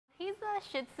a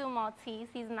Shih Tzu Maltese.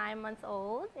 He's 9 months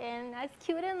old, and as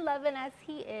cute and loving as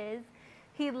he is,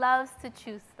 he loves to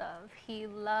chew stuff. He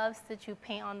loves to chew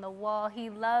paint on the wall. He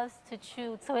loves to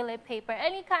chew toilet paper,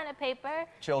 any kind of paper.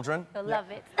 Children? He'll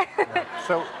love it.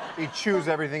 So he chews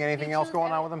everything. Anything else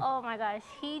going on with him? Oh my gosh,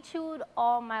 he chewed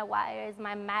all my wires,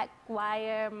 my Mac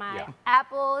wire, my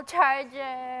Apple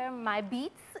charger, my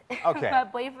Beats, Okay. my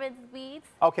boyfriend's Beats.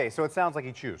 Okay, so it sounds like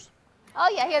he chews. Oh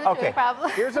yeah, he has a chewing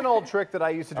problem. Here's an old trick that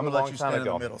I used to do I'm a gonna long let you time stand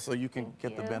ago. in the middle so you can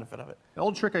get the benefit of it. An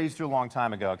old trick I used to do a long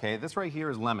time ago, okay? This right here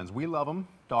is lemons. We love them.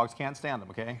 Dogs can't stand them,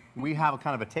 okay? We have a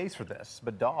kind of a taste for this,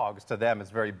 but dogs, to them, it's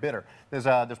very bitter. There's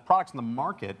products in the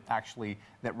market, actually,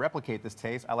 that replicate this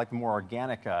taste. I like the more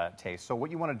organic taste. So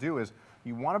what you want to do is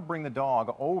you want to bring the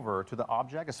dog over to the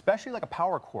object, especially like a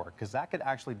power cord, because that could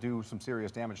actually do some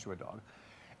serious damage to a dog.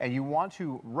 And you want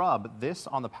to rub this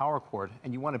on the power cord,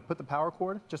 and you want to put the power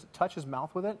cord, just touch his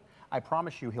mouth with it. I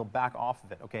promise you he'll back off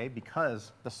of it, okay?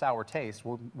 Because the sour taste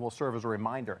will serve as a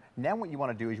reminder. Now what you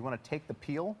want to do is you want to take the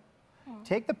peel,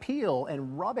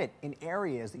 and rub it in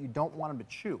areas that you don't want him to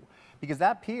chew. Because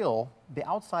that peel, the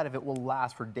outside of it will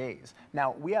last for days.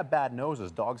 Now, we have bad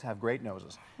noses. Dogs have great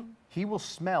noses. He will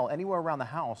smell anywhere around the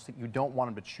house that you don't want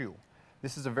him to chew.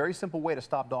 This is a very simple way to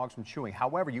stop dogs from chewing.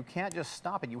 However, you can't just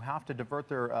stop it. You have to divert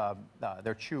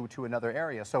their chew to another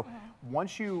area. So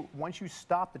once you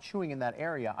stop the chewing in that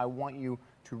area, I want you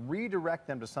to redirect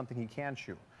them to something he can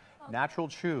chew. Natural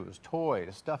chews,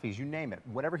 toys, stuffies, you name it.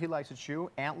 Whatever he likes to chew,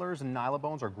 antlers and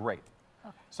nylabones are great.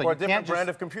 So or a different brand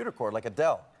of computer cord, like a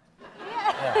Dell.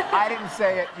 I didn't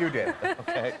say it, you did.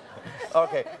 Okay.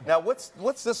 Okay. Now,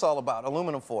 what's this all about?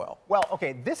 Aluminum foil. Well,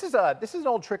 okay, this is an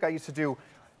old trick I used to do.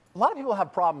 A lot of people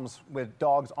have problems with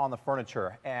dogs on the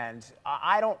furniture, and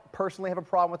I don't personally have a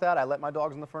problem with that. I let my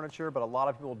dogs on the furniture, but a lot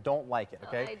of people don't like it,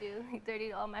 okay? Oh, I do. He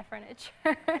dirtied all my furniture.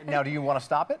 Now, do you want to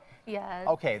stop it? Yes.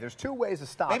 Okay, there's two ways to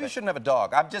stop it. Maybe you shouldn't have a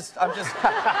dog. I'm just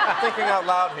thinking out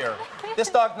loud here. This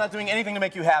dog's not doing anything to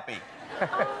make you happy.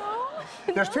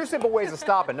 There's two simple ways to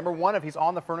stop it. Number one, if he's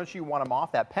on the furniture, you want him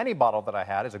off. That penny bottle that I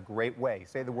had is a great way.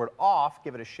 Say the word off,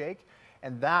 give it a shake,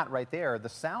 and that right there, the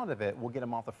sound of it will get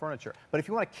him off the furniture. But if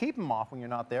you want to keep him off when you're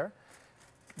not there,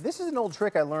 this is an old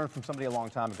trick I learned from somebody a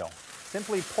long time ago.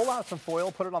 Simply pull out some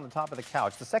foil, put it on the top of the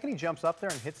couch. The second he jumps up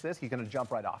there and hits this, he's going to jump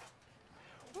right off.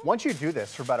 Once you do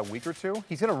this for about a week or two,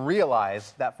 he's going to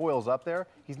realize that foil's up there.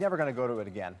 He's never going to go to it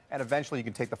again. And eventually you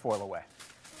can take the foil away.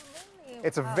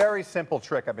 It's a very simple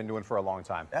trick I've been doing for a long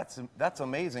time. That's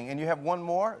amazing. And you have one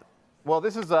more? Well,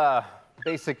 this is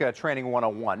basic training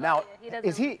 101. Now,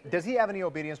 does he have any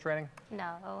obedience training?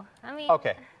 No. I mean,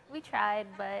 we tried,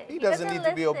 but he doesn't need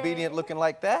to be obedient looking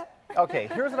like that. Okay,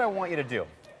 here's what I want you to do.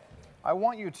 I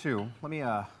want you to, let me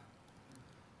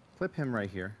clip him right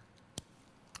here.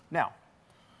 Now,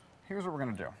 here's what we're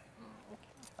going to do.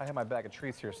 I have my bag of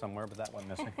treats here somewhere, but that went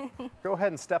missing. Go ahead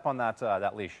and step on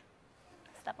that leash.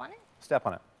 Step on it? Step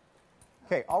on it.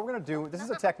 Okay, all we're going to do, this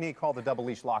is a technique called the double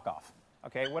leash lock off.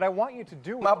 Okay, what I want you to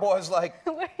do with my boy's like,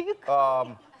 where are you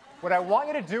going? What I want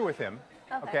you to do with him,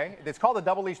 okay, it's called the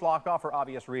double leash lock off for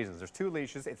obvious reasons. There's two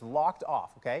leashes, it's locked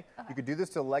off, okay? You could do this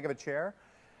to the leg of a chair.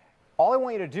 All I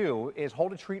want you to do is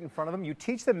hold a treat in front of him. You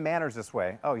teach them manners this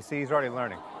way. Oh, you see, he's already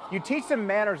learning. You teach them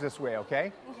manners this way,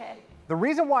 okay? Okay. The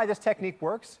reason why this technique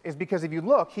works is because if you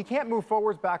look, he can't move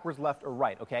forwards, backwards, left, or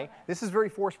right, okay? This is very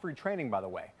force-free training, by the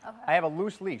way. I have a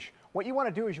loose leash. What you want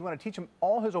to do is you want to teach him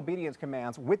all his obedience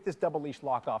commands with this double leash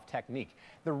lock-off technique.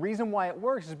 The reason why it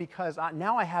works is because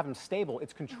now I have him stable.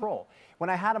 It's control. When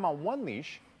I had him on one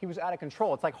leash, he was out of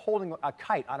control. It's like holding a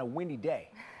kite on a windy day.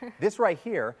 This right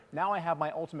here, now I have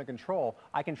my ultimate control.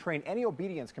 I can train any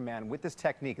obedience command with this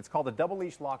technique. It's called the double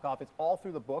leash lock-off. It's all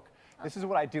through the book. This is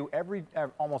what I do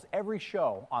almost every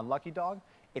show on Lucky Dog.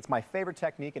 It's my favorite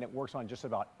technique, and it works on just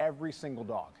about every single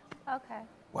dog. Okay.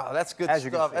 Wow, that's good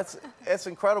stuff. That's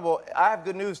incredible. I have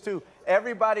good news, too.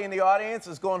 Everybody in the audience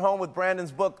is going home with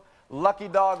Brandon's book, Lucky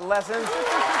Dog Lessons.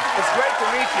 It's great to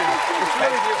meet you. It's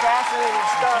really fascinating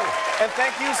stuff. And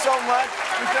thank you so much.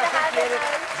 We appreciate it.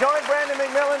 Join Brandon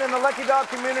McMillan in the Lucky Dog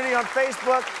community on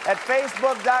Facebook at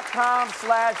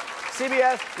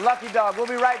facebook.com/CBS Lucky Dog. We'll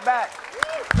be right back.